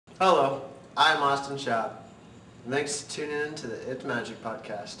Hello, I'm Austin Schaub. Thanks for tuning in to the It's Magic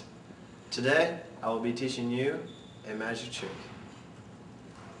podcast. Today, I will be teaching you a magic trick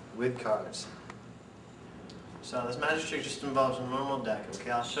with cards. So this magic trick just involves a normal deck, okay?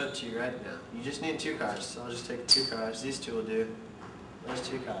 I'll show it to you right now. You just need 2 cards, so I'll just take 2 cards. These 2 will do. Those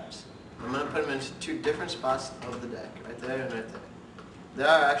 2 cards. I'm going to put them into 2 different spots of the deck, right there and right there. They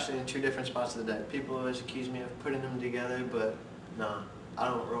are actually in 2 different spots of the deck. People always accuse me of putting them together, but no, I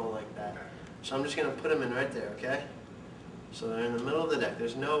don't roll like that. So I'm just going to put them in right there, okay? So they're in the middle of the deck.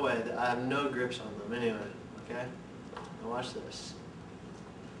 There's no way that I have no grips on them anyway, okay? Now watch this.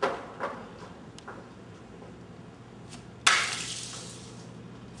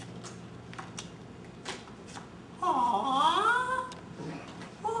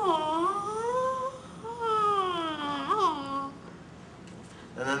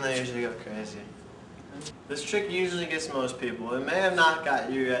 And then they usually go crazy. This trick usually gets most people. It may have not got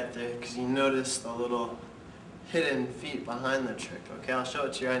you right there because you notice the little hidden feet behind the trick. Okay, I'll show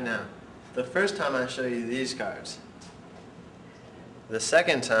it to you right now. The first time I show you these cards. The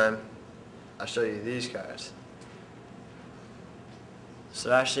second time I'll show you these cards.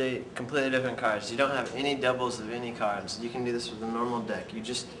 So actually completely different cards. You don't have any doubles of any cards. You can do this with a normal deck. You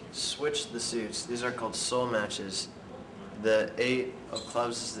just switch the suits. These are called soul matches. The 8 of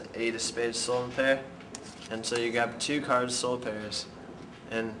clubs is the 8 of spades soul pair. And so you grab 2 cards soul pairs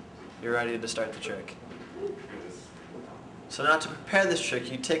and you're ready to start the trick. So now to prepare this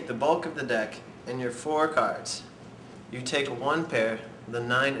trick, you take the bulk of the deck and your 4 cards. You take 1 pair, the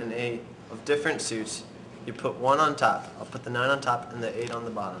 9 and 8 of different suits. You put 1 on top. I'll put the 9 on top and the 8 on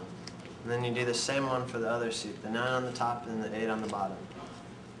the bottom. And then you do the same one for the other suit, the 9 on the top and the 8 on the bottom.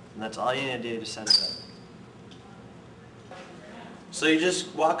 And that's all you need to do to set it up. So you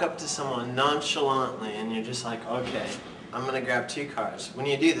just walk up to someone nonchalantly and you're just like, okay, I'm going to grab 2 cards. When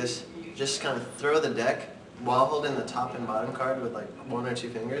you do this, just kind of throw the deck while holding the top and bottom card with like 1 or 2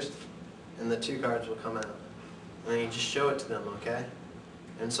 fingers, and the 2 cards will come out. And then you just show it to them, okay?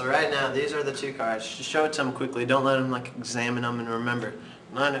 And so right now, these are the 2 cards. Just show it to them quickly. Don't let them like examine them, and remember,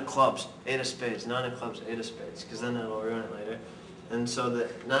 9 of clubs, 8 of spades, 9 of clubs, 8 of spades, because then it'll ruin it later. And so the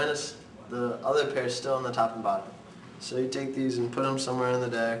 9 is, the other pair is still on the top and bottom. So you take these and put them somewhere in the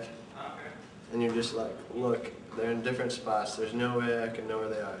deck, and you're just like, look, they're in different spots. There's no way I can know where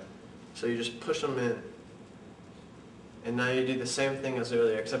they are. So you just push them in. And now you do the same thing as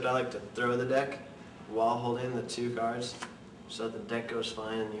earlier, except I like to throw the deck while holding the 2 cards, so that the deck goes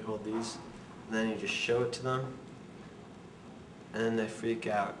fine and you hold these. And then you just show it to them, and then they freak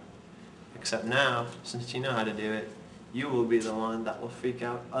out. Except now, since you know how to do it, you will be the one that will freak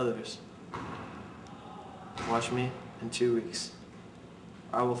out others. Watch me in 2 weeks.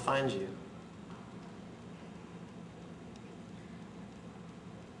 I will find you